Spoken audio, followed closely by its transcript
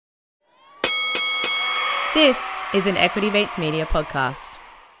This is an Equity Mates Media podcast.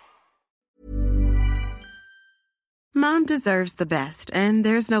 Mom deserves the best, and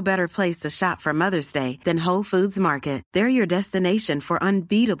there's no better place to shop for Mother's Day than Whole Foods Market. They're your destination for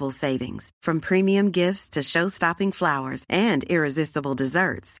unbeatable savings, from premium gifts to show-stopping flowers and irresistible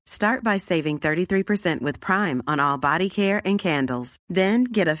desserts. Start by saving 33% with Prime on all body care and candles. Then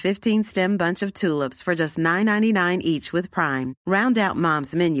get a 15-stem bunch of tulips for just $9.99 each with Prime. Round out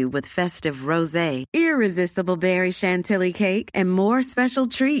Mom's menu with festive rosé, irresistible berry chantilly cake, and more special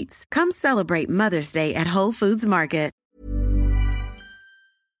treats. Come celebrate Mother's Day at Whole Foods Market.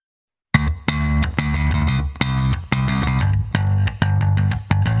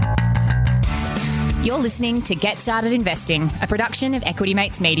 You're listening to Get Started Investing, a production of Equity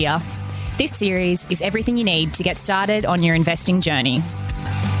Mates Media. This series is everything you need to get started on your investing journey.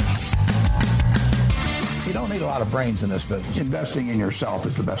 You don't need a lot of brains in this business. Investing in yourself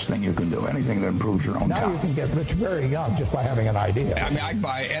is the best thing you can do. Anything that improves your own Now time. You can get rich very young just by having an idea. I mean, I can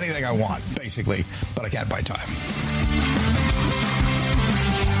buy anything I want, basically, but I can't buy time.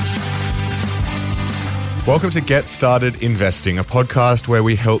 Welcome to Get Started Investing, a podcast where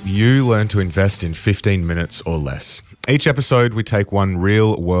we help you learn to invest in 15 minutes or less. Each episode, we take one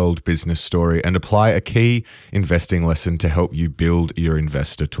real-world business story and apply a key investing lesson to help you build your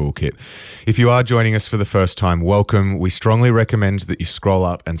investor toolkit. If you are joining us for the first time, welcome. We strongly recommend that you scroll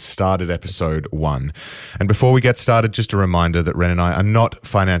up and start at episode 1. And before we get started, just a reminder that Ren and I are not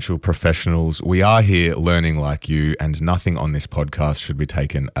financial professionals. We are here learning like you, and nothing on this podcast should be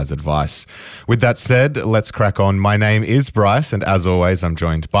taken as advice. With that said, let's crack on. My name is Bryce, and as always, I'm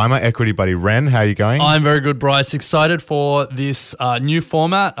joined by my equity buddy, Ren. How are you going? I'm very good, Bryce. Excited for this new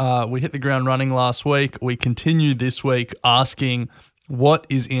format. We hit the ground running last week. We continue this week asking what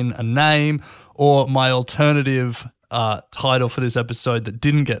is in a name, or my alternative title for this episode that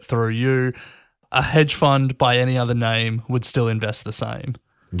didn't get through you, a hedge fund by any other name would still invest the same.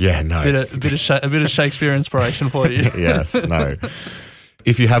 Yeah, no. A bit of Shakespeare inspiration for you. Yes, no.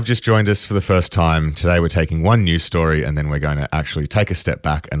 If you have just joined us for the first time, today we're taking one news story and then we're going to actually take a step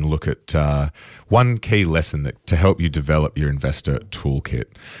back and look at one key lesson to help you develop your investor toolkit.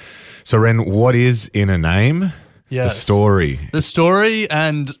 So, Ren, what is in a name? Yes. The story,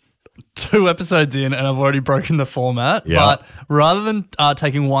 and 2 episodes in, and I've already broken the format. Yeah. But rather than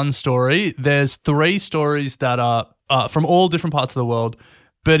taking one story, there's 3 stories that are from all different parts of the world.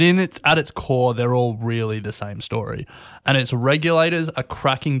 But at its core, they're all really the same story. And it's regulators are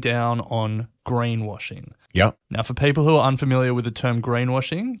cracking down on greenwashing. Yep. Now, for people who are unfamiliar with the term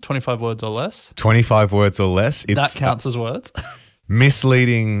greenwashing, 25 words or less. 25 words or less. That counts as words.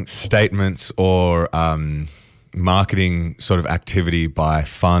 Misleading statements or marketing sort of activity by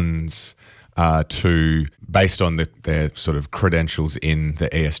funds based on their sort of credentials in the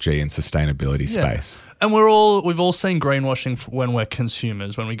ESG and sustainability space. And we've all seen greenwashing when we're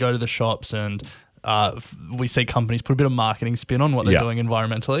consumers, when we go to the shops and we see companies put a bit of marketing spin on what they're doing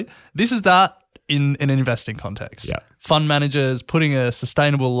environmentally. This is that in an investing context. Yeah. Fund managers putting a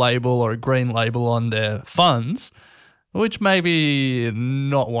sustainable label or a green label on their funds, which may be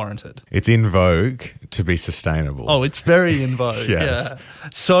not warranted. It's in vogue to be sustainable. Oh, it's very in vogue. Yes. Yeah.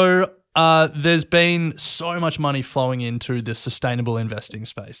 So there's been so much money flowing into the sustainable investing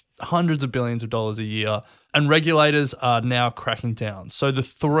space, hundreds of billions of dollars a year, and regulators are now cracking down. So the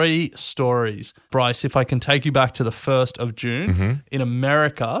 3 stories, Bryce, if I can take you back to the 1st of June, in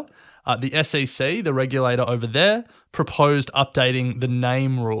America, the SEC, the regulator over there, proposed updating the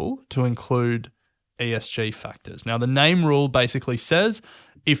name rule to include ESG factors. Now, the name rule basically says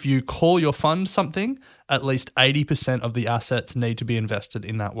if you call your fund something, at least 80% of the assets need to be invested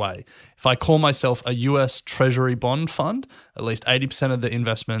in that way. If I call myself a US Treasury bond fund, at least 80% of the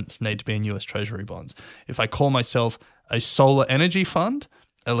investments need to be in US Treasury bonds. If I call myself a solar energy fund,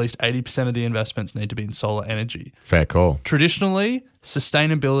 at least 80% of the investments need to be in solar energy. Fair call. Traditionally,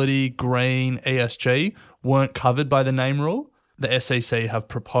 sustainability, green, ESG weren't covered by the name rule. The SEC have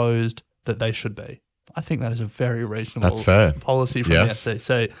proposed that they should be. I think that is a very reasonable policy from the SEC.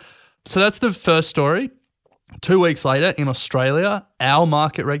 So that's the first story. 2 weeks later, in Australia, our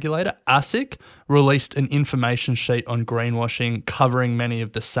market regulator, ASIC, released an information sheet on greenwashing covering many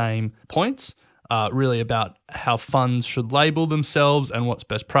of the same points, really about how funds should label themselves and what's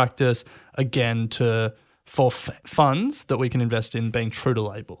best practice, again, for funds that we can invest in being true to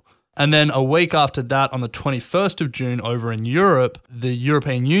label. And then a week after that, on the 21st of June over in Europe, the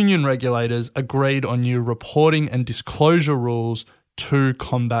European Union regulators agreed on new reporting and disclosure rules to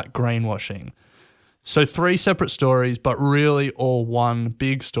combat greenwashing. So 3 separate stories, but really all one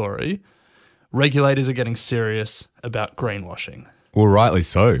big story. Regulators are getting serious about greenwashing. Well, rightly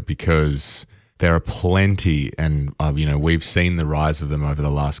so, because there are plenty, and we've seen the rise of them over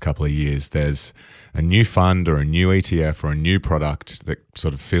the last couple of years. There's a new fund or a new ETF or a new product that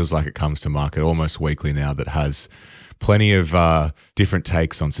sort of feels like it comes to market almost weekly now that has plenty of different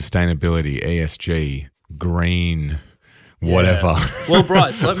takes on sustainability, ESG, green, whatever. Yeah. Well,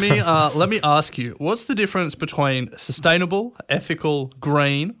 Bryce, let me ask you, what's the difference between sustainable, ethical,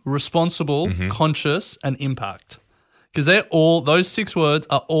 green, responsible, conscious, and impact? Because those 6 words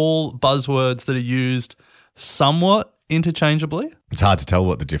are all buzzwords that are used somewhat interchangeably. It's hard to tell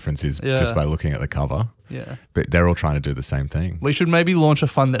what the difference is just by looking at the cover. Yeah. But they're all trying to do the same thing. We should maybe launch a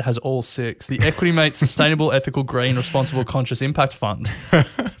fund that has all 6. The Equity Mates Sustainable, Ethical, Green, Responsible, Conscious Impact Fund.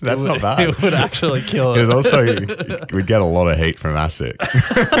 That's not bad. It would actually kill it. It also, we'd get a lot of heat from ASIC.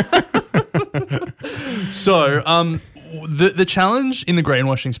 So, the challenge in the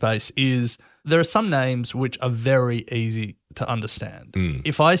greenwashing space is there are some names which are very easy to understand.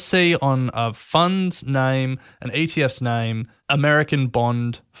 If I see on a fund's name, an ETF's name, American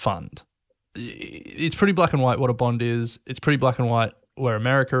Bond Fund, it's pretty black and white what a bond is. It's pretty black and white where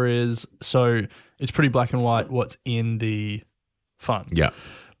America is. So it's pretty black and white what's in the fund. Yeah.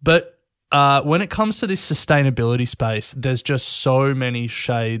 But when it comes to this sustainability space, there's just so many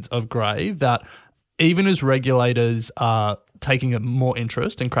shades of grey that even as regulators are taking more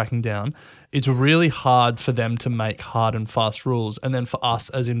interest and cracking down, it's really hard for them to make hard and fast rules and then for us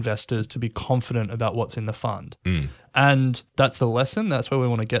as investors to be confident about what's in the fund. And that's the lesson. That's where we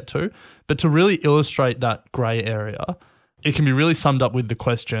want to get to. But to really illustrate that grey area, it can be really summed up with the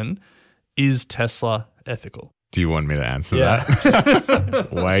question, is Tesla ethical? Do you want me to answer that?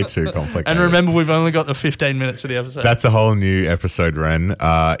 Way too complicated. And remember, we've only got the 15 minutes for the episode. That's a whole new episode, Ren.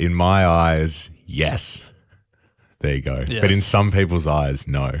 In my eyes, yes. There you go. Yes. But in some people's eyes,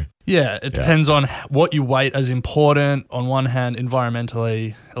 no. Yeah, it depends on what you weight as important. On one hand,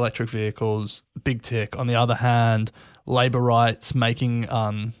 environmentally, electric vehicles, big tech. On the other hand, labour rights, making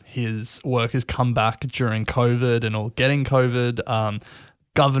his workers come back during COVID and or getting COVID,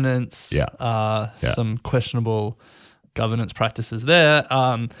 governance, some questionable governance practices there.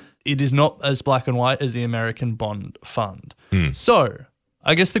 It is not as black and white as the American Bond Fund. So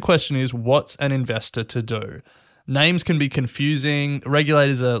I guess the question is, what's an investor to do? Names can be confusing.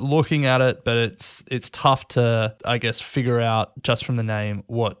 Regulators are looking at it, but it's tough to, I guess, figure out just from the name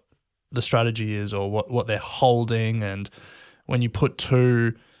what the strategy is or what they're holding. And when you put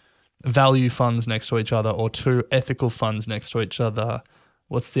 2 value funds next to each other or 2 ethical funds next to each other,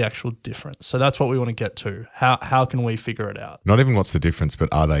 what's the actual difference? So that's what we want to get to. How can we figure it out? Not even what's the difference, but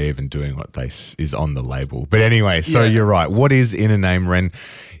are they even doing what is on the label? But anyway, so you're right. What is in a name, Ren?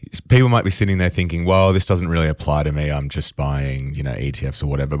 People might be sitting there thinking, well, this doesn't really apply to me. I'm just buying, ETFs or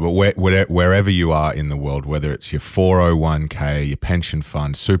whatever. But wherever you are in the world, whether it's your 401k, your pension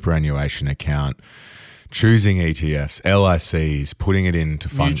fund, superannuation account, choosing ETFs, LICs, putting it into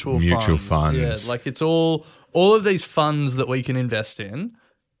mutual funds. Yeah, like it's all of these funds that we can invest in.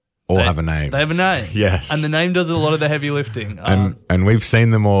 They have a name. They have a name. Yes. And the name does a lot of the heavy lifting. And we've seen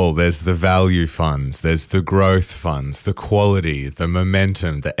them all. There's the value funds, there's the growth funds, the quality, the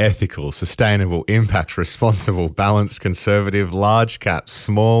momentum, the ethical, sustainable, impact, responsible, balanced, conservative, large cap,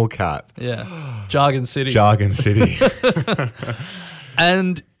 small cap. Yeah. Jargon City.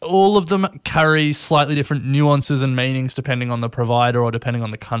 And all of them carry slightly different nuances and meanings depending on the provider or depending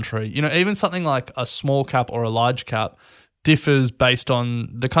on the country. Even something like a small cap or a large cap differs based on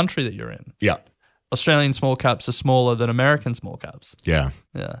the country that you're in. Yeah. Australian small caps are smaller than American small caps. Yeah.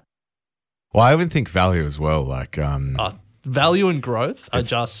 Yeah. Well, I even think value as well. Like value and growth are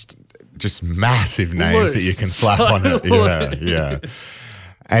just massive names that you can slap on it. Yeah.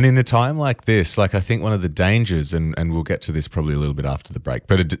 And in a time like this, like I think one of the dangers, and we'll get to this probably a little bit after the break,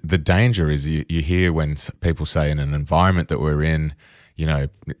 but the danger is you hear when people say in an environment that we're in,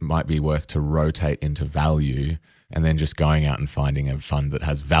 it might be worth to rotate into value and then just going out and finding a fund that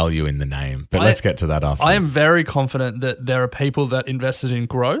has value in the name. But let's get to that after. I am very confident that there are people that invested in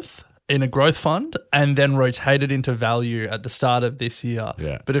growth, in a growth fund, and then rotated into value at the start of this year.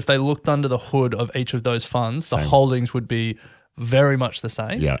 Yeah. But if they looked under the hood of each of those funds, the holdings would be very much the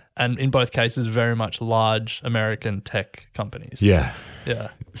same. Yeah. And in both cases, very much large American tech companies. Yeah. Yeah.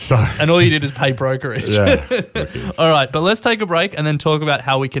 So, and all you did is pay brokerage. Yeah. All right. But let's take a break and then talk about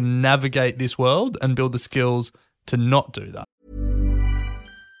how we can navigate this world and build the skills to not do that.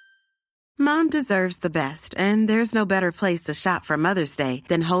 Mom deserves the best, and there's no better place to shop for Mother's Day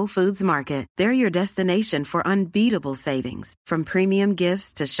than Whole Foods Market. They're your destination for unbeatable savings, from premium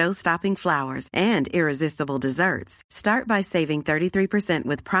gifts to show-stopping flowers and irresistible desserts. Start by saving 33%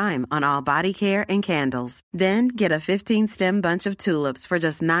 with Prime on all body care and candles. Then get a 15-stem bunch of tulips for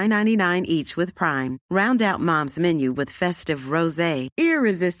just $9.99 each with Prime. Round out Mom's menu with festive rosé,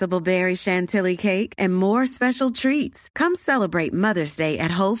 irresistible berry chantilly cake, and more special treats. Come celebrate Mother's Day at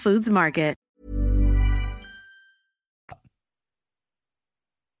Whole Foods Market.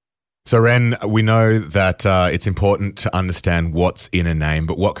 So, Ren, we know that it's important to understand what's in a name,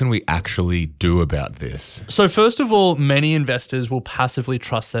 but what can we actually do about this? So, first of all, many investors will passively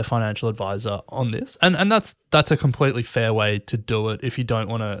trust their financial advisor on this. And that's a completely fair way to do it if you don't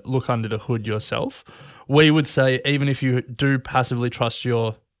want to look under the hood yourself. We would say even if you do passively trust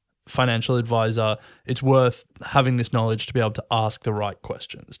your financial advisor, it's worth having this knowledge to be able to ask the right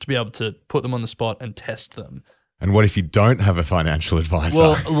questions, to be able to put them on the spot and test them. And what if you don't have a financial advisor?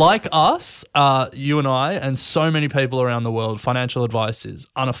 Well, like us, you and I, and so many people around the world, financial advice is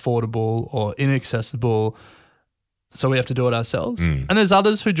unaffordable or inaccessible, so we have to do it ourselves. And there's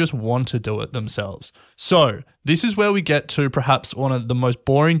others who just want to do it themselves. So this is where we get to perhaps one of the most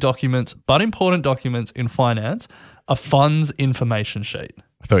boring documents, but important documents in finance, a fund's information sheet.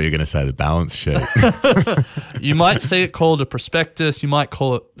 I thought you were going to say the balance sheet. You might see it called a prospectus. You might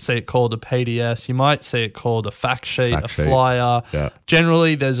see it called a PDS. You might see it called a fact sheet, flyer. Yeah.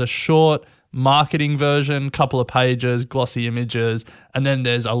 Generally, there's a short marketing version, couple of pages, glossy images, and then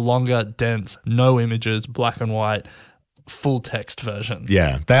there's a longer, dense, no images, black and white, full text version.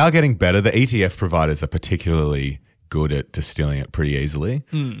 Yeah, they are getting better. The ETF providers are particularly good at distilling it pretty easily.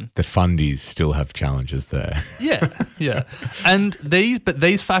 The fundies still have challenges there. Yeah. And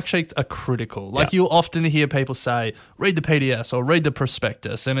these fact sheets are critical. Like you'll often hear people say, read the PDS or read the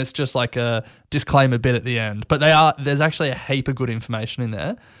prospectus, and it's just like a disclaimer bit at the end. But there's actually a heap of good information in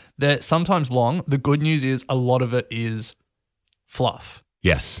there. They're sometimes long. The good news is a lot of it is fluff.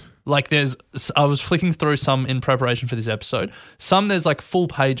 Yes. Like I was flicking through some in preparation for this episode. There's like full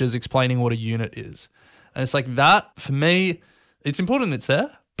pages explaining what a unit is. And it's like that, for me, it's important it's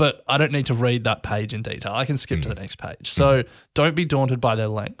there, but I don't need to read that page in detail. I can skip to the next page. So don't be daunted by their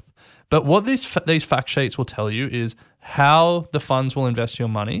length. But what these fact sheets will tell you is how the funds will invest your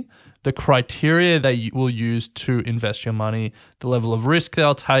money, the criteria they will use to invest your money, the level of risk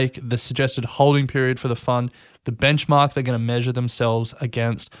they'll take, the suggested holding period for the fund, the benchmark they're going to measure themselves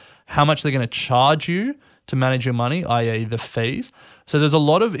against, how much they're going to charge you to manage your money, i.e. the fees. So there's a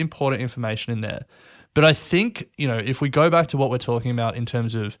lot of important information in there. But I think, if we go back to what we're talking about in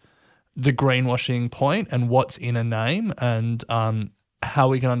terms of the greenwashing point and what's in a name and how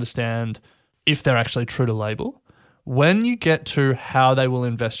we can understand if they're actually true to label, when you get to how they will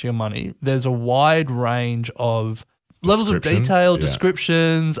invest your money, there's a wide range of levels of detail,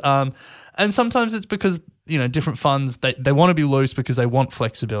 descriptions, and sometimes it's because, different funds, they want to be loose because they want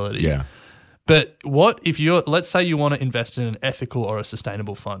flexibility. Yeah. But let's say you want to invest in an ethical or a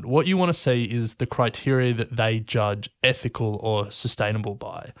sustainable fund, what you want to see is the criteria that they judge ethical or sustainable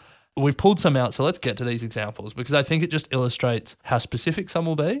by. We've pulled some out, so let's get to these examples because I think it just illustrates how specific some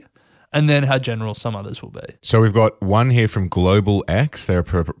will be and then how general some others will be. So we've got one here from Global X. They're a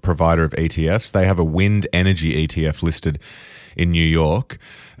provider of ETFs. They have a wind energy ETF listed in New York.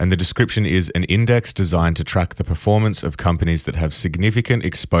 And the description is an index designed to track the performance of companies that have significant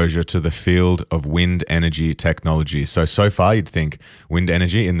exposure to the field of wind energy technology. So far you'd think wind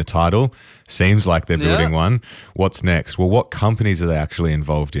energy in the title seems like they're building one. What's next? Well, what companies are they actually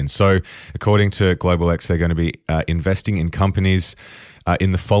involved in? So according to Global X, they're going to be investing in companies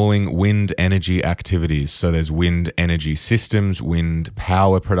in the following wind energy activities. So there's wind energy systems, wind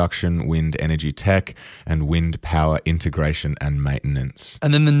power production, wind energy tech, and wind power integration and maintenance.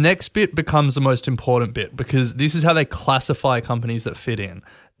 And then the next bit becomes the most important bit because this is how they classify companies that fit in.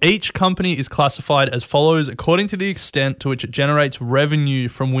 Each company is classified as follows according to the extent to which it generates revenue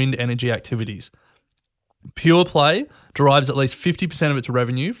from wind energy activities. Pure Play derives at least 50% of its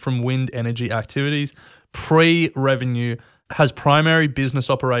revenue from wind energy activities. Pre-revenue has primary business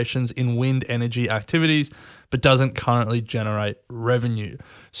operations in wind energy activities, but doesn't currently generate revenue.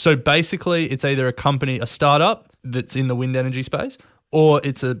 So basically, it's either a company, a startup that's in the wind energy space, or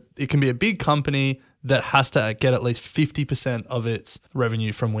it can be a big company that has to get at least 50% of its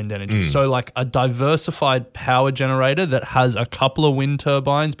revenue from wind energy. So like a diversified power generator that has a couple of wind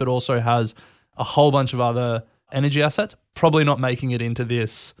turbines, but also has a whole bunch of other energy assets, probably not making it into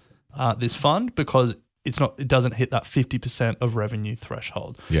this fund because it doesn't hit that 50% of revenue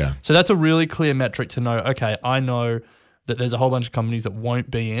threshold. Yeah. So that's a really clear metric to know, okay, I know that there's a whole bunch of companies that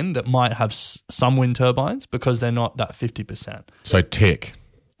won't be in that might have some wind turbines because they're not that 50%. So tick.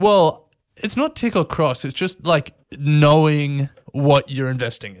 Well, it's not tick or cross. It's just like knowing what you're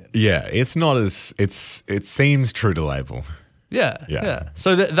investing in. Yeah, it's not as it seems true to label. Yeah.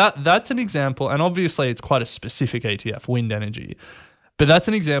 So that's an example, and obviously it's quite a specific ETF, wind energy. But that's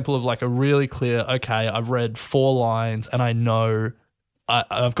an example of like a really clear, okay, I've read 4 lines and I know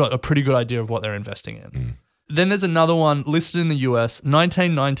I've got a pretty good idea of what they're investing in. Then there's another one listed in the US,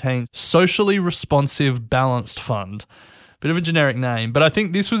 1919 Socially Responsive Balanced Fund. Bit of a generic name, but I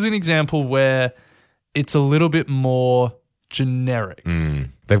think this was an example where it's a little bit more generic.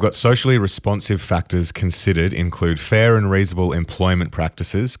 They've got socially responsive factors considered include fair and reasonable employment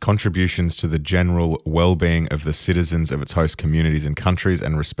practices, contributions to the general well-being of the citizens of its host communities and countries,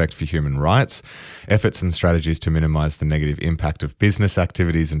 and respect for human rights, efforts and strategies to minimize the negative impact of business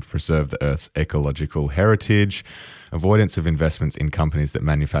activities and preserve the Earth's ecological heritage, avoidance of investments in companies that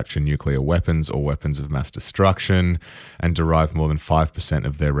manufacture nuclear weapons or weapons of mass destruction, and derive more than 5%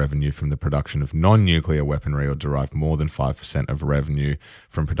 of their revenue from the production of non-nuclear weaponry, or derive more than 5% of revenue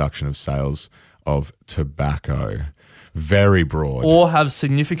from production of sales of tobacco. Very broad. Or have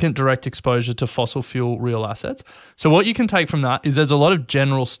significant direct exposure to fossil fuel real assets. So what you can take from that is there's a lot of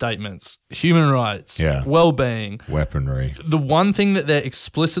general statements, human rights, well-being, weaponry. The one thing that they're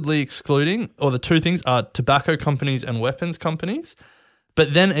explicitly excluding, or the two things, are tobacco companies and weapons companies.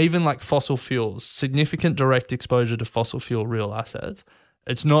 But then even like fossil fuels, significant direct exposure to fossil fuel real assets.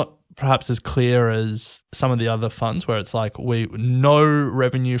 It's not perhaps as clear as some of the other funds where it's like no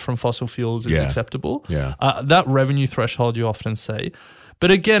revenue from fossil fuels is acceptable. That revenue threshold you often see. But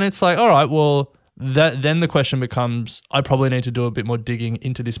again, it's like, all right, well, then the question becomes, I probably need to do a bit more digging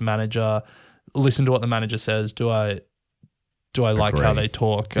into this manager, listen to what the manager says. Do I like how they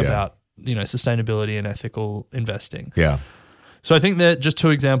talk about, sustainability and ethical investing? Yeah. So I think they're just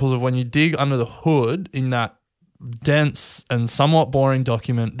two examples of when you dig under the hood in that dense and somewhat boring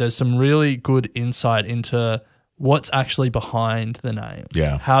document, there's some really good insight into what's actually behind the name.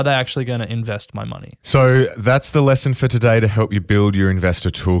 Yeah. How they're actually going to invest my money. So that's the lesson for today to help you build your investor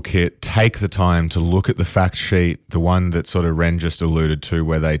toolkit. Take the time to look at the fact sheet, the one that sort of Ren just alluded to,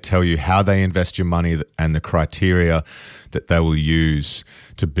 where they tell you how they invest your money and the criteria that they will use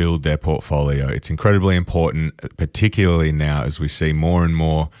to build their portfolio. It's incredibly important, particularly now as we see more and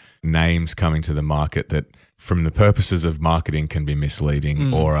more names coming to the market that from the purposes of marketing can be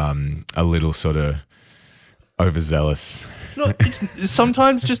misleading or a little sort of overzealous. It's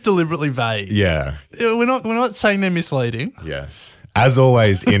sometimes just deliberately vague. Yeah. We're not saying they're misleading. Yes. As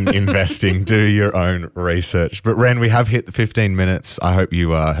always in investing, do your own research. But Ren, we have hit the 15 minutes. I hope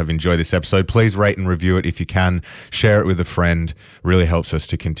you have enjoyed this episode. Please rate and review it if you can. Share it with a friend. Really helps us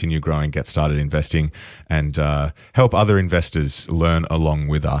to continue growing, get started investing, and help other investors learn along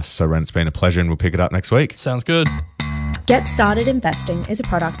with us. So Ren, it's been a pleasure, and we'll pick it up next week. Sounds good. Get Started Investing is a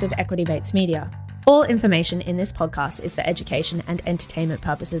product of Equity Mates Media. All information in this podcast is for education and entertainment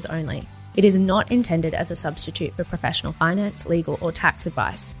purposes only. It is not intended as a substitute for professional finance, legal, or tax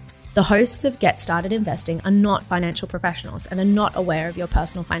advice. The hosts of Get Started Investing are not financial professionals and are not aware of your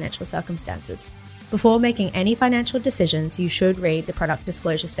personal financial circumstances. Before making any financial decisions, you should read the product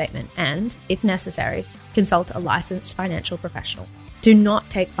disclosure statement and, if necessary, consult a licensed financial professional. Do not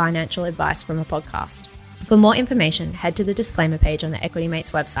take financial advice from a podcast. For more information, head to the disclaimer page on the Equity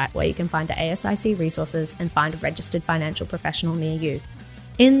Mates website, where you can find the ASIC resources and find a registered financial professional near you.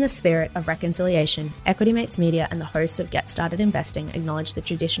 In the spirit of reconciliation, Equity Mates Media and the hosts of Get Started Investing acknowledge the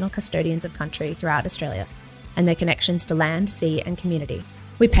traditional custodians of country throughout Australia and their connections to land, sea, and community.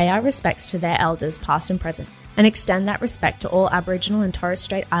 We pay our respects to their elders, past and present, and extend that respect to all Aboriginal and Torres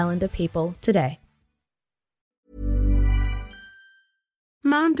Strait Islander people today.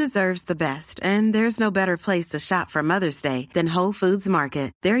 Mom deserves the best, and there's no better place to shop for Mother's Day than Whole Foods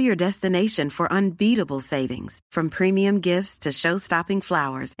Market. They're your destination for unbeatable savings, from premium gifts to show-stopping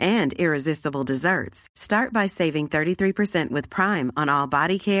flowers and irresistible desserts. Start by saving 33% with Prime on all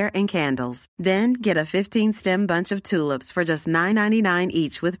body care and candles. Then get a 15-stem bunch of tulips for just $9.99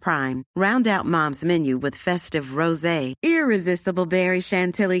 each with Prime. Round out Mom's menu with festive rosé, irresistible berry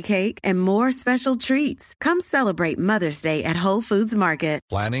chantilly cake, and more special treats. Come celebrate Mother's Day at Whole Foods Market.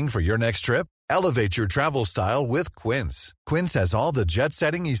 Planning for your next trip? Elevate your travel style with Quince. Quince has all the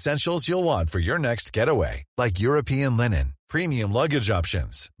jet-setting essentials you'll want for your next getaway, like European linen, premium luggage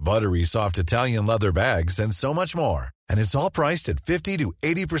options, buttery soft Italian leather bags, and so much more. And it's all priced at 50 to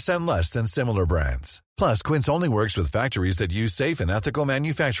 80% less than similar brands. Plus, Quince only works with factories that use safe and ethical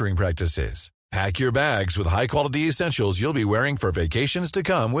manufacturing practices. Pack your bags with high-quality essentials you'll be wearing for vacations to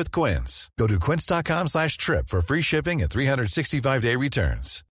come with Quince. Go to quince.com/trip for free shipping and 365-day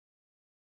returns.